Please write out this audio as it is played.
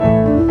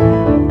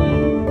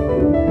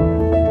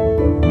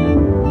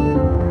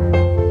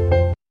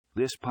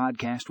This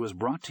podcast was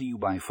brought to you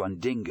by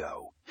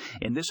Fundingo.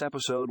 In this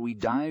episode, we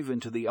dive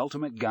into the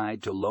ultimate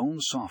guide to loan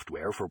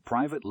software for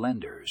private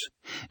lenders.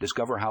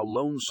 Discover how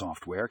loan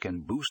software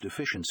can boost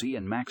efficiency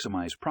and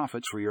maximize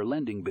profits for your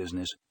lending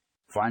business.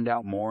 Find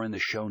out more in the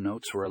show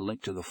notes for a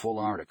link to the full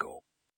article.